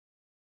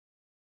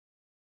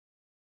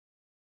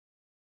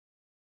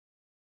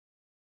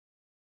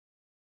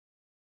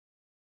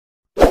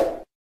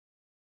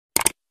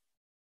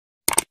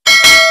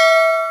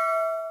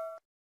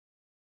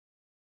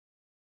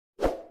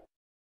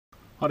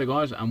Hi there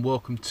guys, and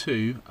welcome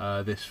to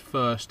this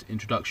first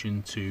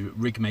introduction to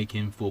rig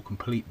making for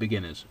complete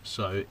beginners.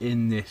 So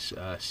in this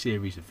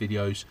series of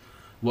videos,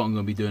 what I'm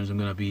going to be doing is I'm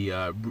going to be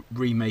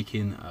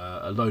remaking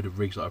a load of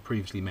rigs that I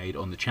previously made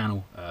on the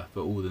channel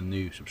for all the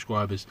new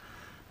subscribers.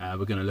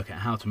 We're going to look at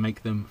how to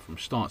make them from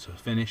start to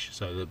finish,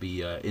 so there'll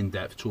be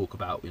in-depth talk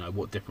about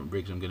what different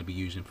rigs I'm going to be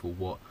using for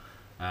what,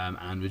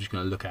 and we're just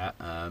going to look at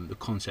the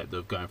concept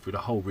of going through the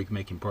whole rig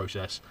making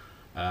process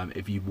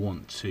if you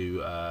want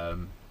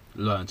to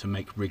learn to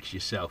make rigs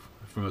yourself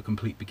from a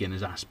complete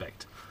beginner's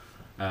aspect.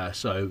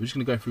 So we're just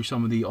going to go through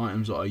some of the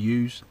items that I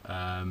use,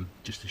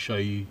 just to show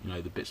you,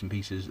 the bits and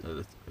pieces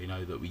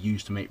that we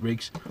use to make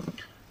rigs.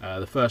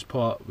 The first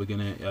part we're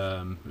going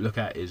to look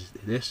at is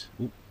this,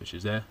 which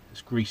is there.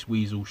 It's Grease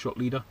Weasel shot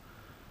leader.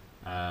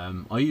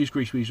 I use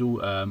Grease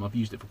Weasel. I've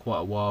used it for quite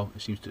a while.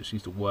 It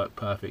seems to work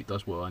perfect.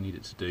 Does what I need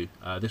it to do.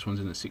 This one's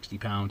in a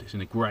 £60. It's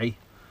in a grey.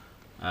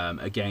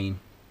 Again,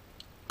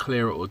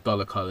 clearer or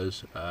duller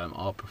colours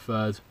are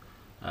preferred.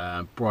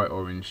 Bright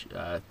orange,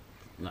 a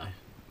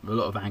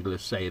lot of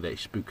anglers say that it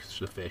spooks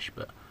the fish,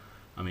 but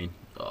I mean,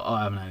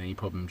 I haven't had any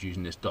problems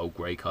using this dull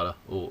grey colour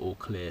or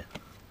clear.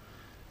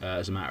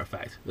 As a matter of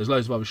fact, there's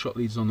loads of other shot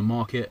leaders on the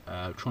market.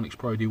 Tronics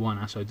Pro do one,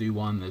 ASSO do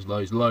one. There's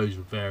loads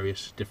of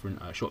various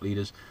different shot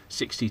leaders.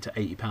 £60 to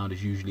 £80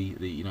 is usually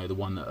the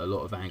one that a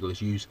lot of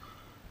anglers use.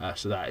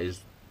 So that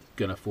is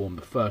going to form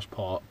the first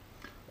part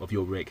of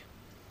your rig.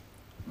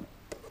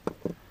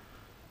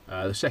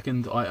 The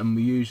second item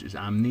we use is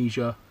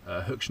Amnesia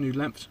hook snood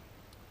length.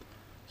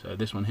 So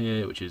this one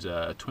here, which is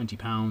a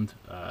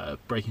 £20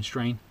 breaking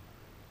strain.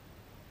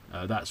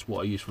 That's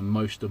what I use for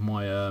most of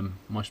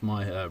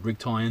my rig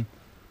tying.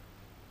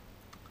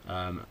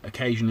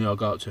 Occasionally I'll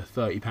go up to a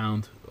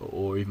 £30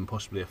 or even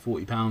possibly a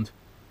 £40,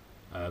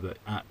 but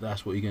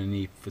that's what you're going to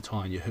need for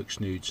tying your hook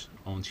snoods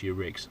onto your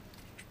rigs.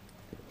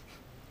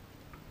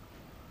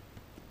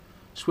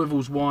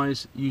 Swivels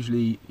wise,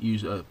 usually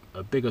use a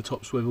bigger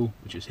top swivel,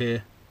 which is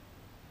here,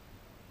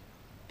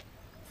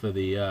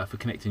 for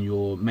connecting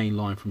your main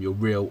line from your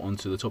reel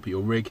onto the top of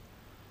your rig.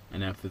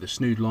 And then for the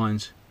snood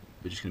lines,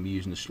 we're just going to be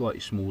using a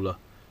slightly smaller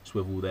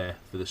swivel there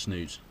for the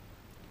snoods.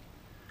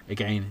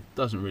 Again, it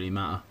doesn't really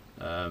matter.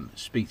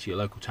 Speak to your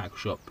local tackle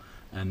shop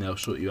and they'll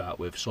sort you out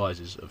with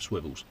sizes of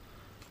swivels.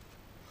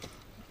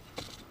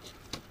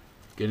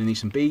 Going to need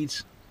some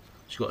beads.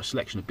 She's got a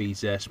selection of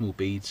beads there, small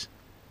beads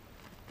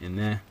in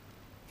there.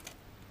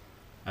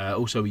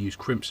 Also we use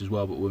crimps as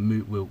well, but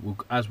we'll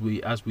as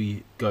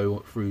we go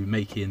through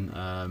making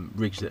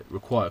rigs that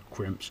require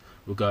crimps,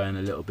 we'll go in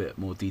a little bit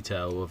more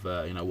detail of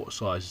what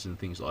sizes and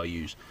things that I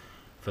use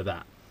for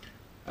that.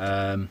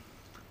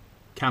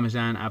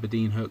 Camazan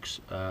Aberdeen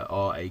hooks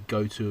are a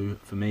go-to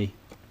for me.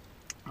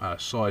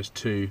 Size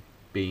 2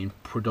 being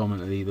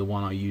predominantly the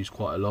one I use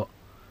quite a lot.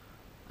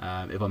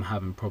 If I'm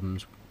having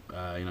problems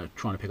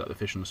trying to pick up the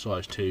fish on the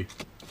size 2,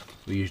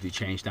 we usually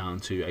change down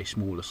to a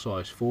smaller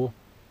size 4,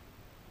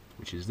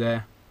 which is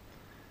there.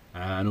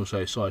 And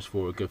also size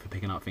 4 are good for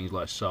picking up things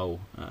like sole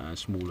and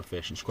smaller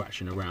fish and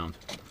scratching around.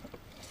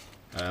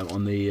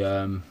 On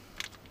the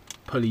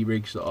pulley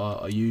rigs that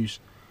I use,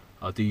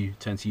 I do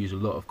tend to use a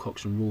lot of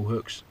Cox and Rule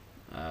hooks,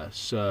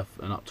 surf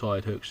and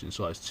uptide hooks in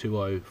size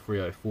 2.0,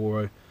 3.0,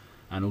 4.0,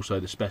 and also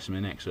the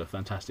Specimen X are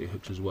fantastic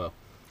hooks as well.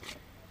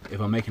 If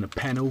I'm making a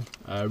pennel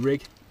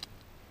rig,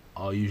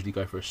 I'll usually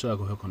go for a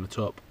circle hook on the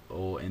top,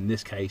 or in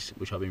this case,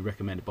 which I've been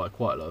recommended by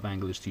quite a lot of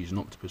anglers, to use an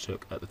octopus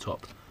hook at the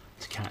top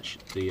to catch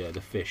the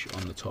fish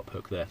on the top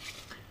hook there.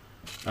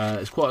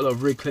 There's quite a lot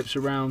of rig clips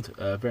around,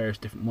 various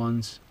different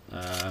ones.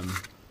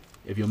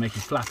 If you're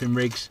making flapping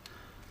rigs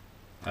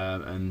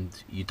and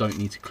you don't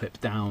need to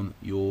clip down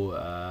your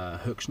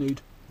hook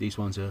snood, these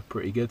ones are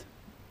pretty good.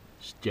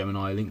 It's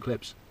Gemini link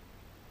clips.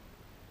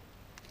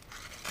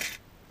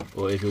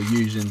 Or if you're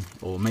using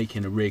or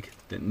making a rig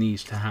that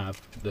needs to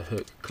have the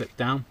hook clipped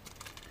down,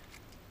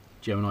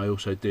 Gemini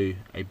also do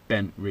a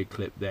bent rig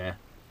clip there,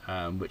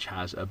 which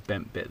has a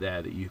bent bit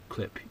there that you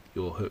clip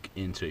your hook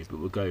into, but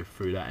we'll go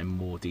through that in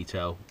more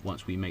detail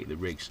once we make the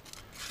rigs.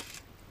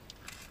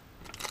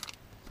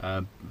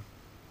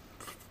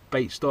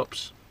 Bait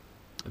stops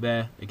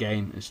there,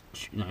 again, is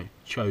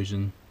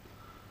chosen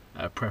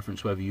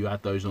preference whether you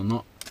add those or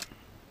not.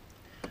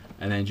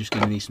 And then just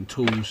going to need some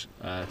tools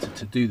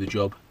to do the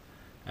job.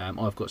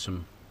 I've got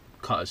some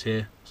cutters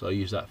here, so I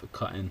use that for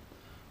cutting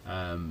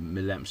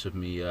my lengths of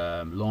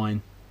my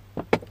line.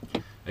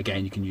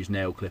 Again, you can use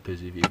nail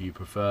clippers if you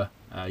prefer.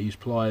 Use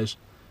pliers.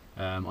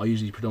 I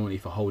use these predominantly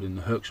for holding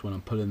the hooks when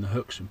I'm pulling the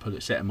hooks and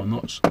setting my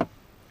knots.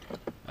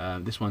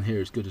 This one here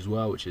is good as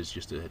well, which is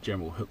just a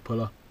general hook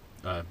puller.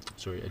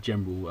 Sorry, a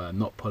general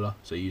knot puller.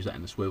 So you use that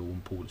in the swivel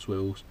and pull the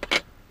swivels.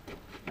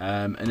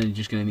 And then you're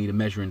just going to need a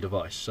measuring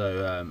device.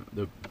 So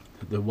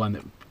the one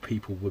that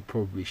people would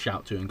probably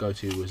shout to and go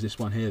to was this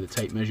one here, the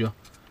tape measure.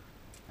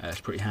 It's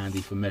pretty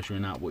handy for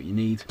measuring out what you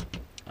need.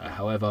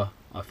 However,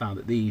 I found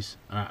that these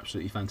are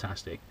absolutely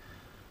fantastic.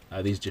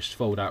 These are just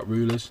fold out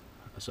rulers.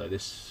 So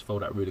this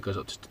fold out ruler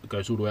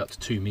goes all the way up to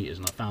 2 meters,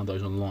 and I found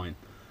those online.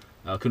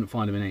 I couldn't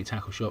find them in any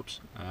tackle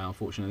shops,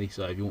 unfortunately,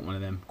 so if you want one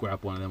of them,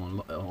 grab one of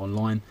them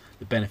online.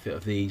 The benefit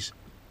of these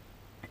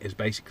is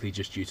basically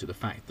just due to the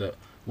fact that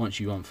once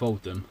you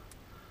unfold them,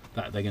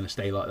 that they're going to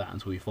stay like that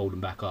until you fold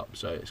them back up,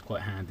 so it's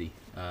quite handy,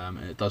 and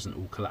it doesn't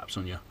all collapse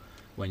on you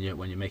when you're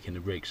making the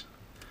rigs.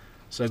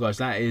 So guys,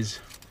 that is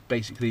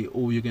basically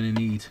all you're going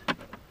to need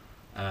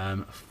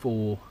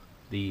for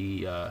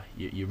the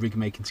your rig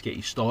making to get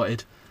you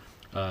started.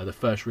 The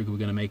first rig we're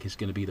going to make is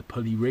going to be the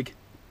pulley rig,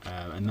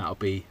 and that'll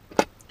be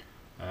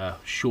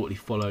shortly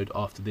followed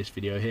after this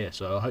video here.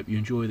 So I hope you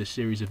enjoy the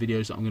series of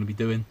videos that I'm going to be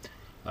doing.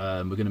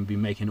 We're going to be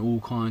making all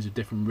kinds of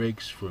different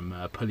rigs, from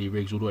pulley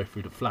rigs all the way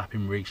through to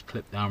flapping rigs,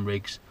 clip down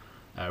rigs,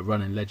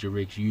 running ledger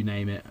rigs, you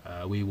name it,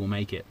 we will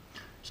make it.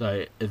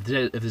 So if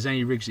there's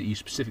any rigs that you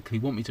specifically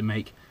want me to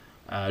make,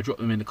 drop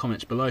them in the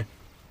comments below,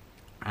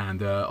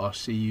 and I'll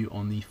see you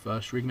on the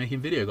first rig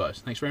making video, guys.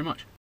 Thanks very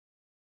much.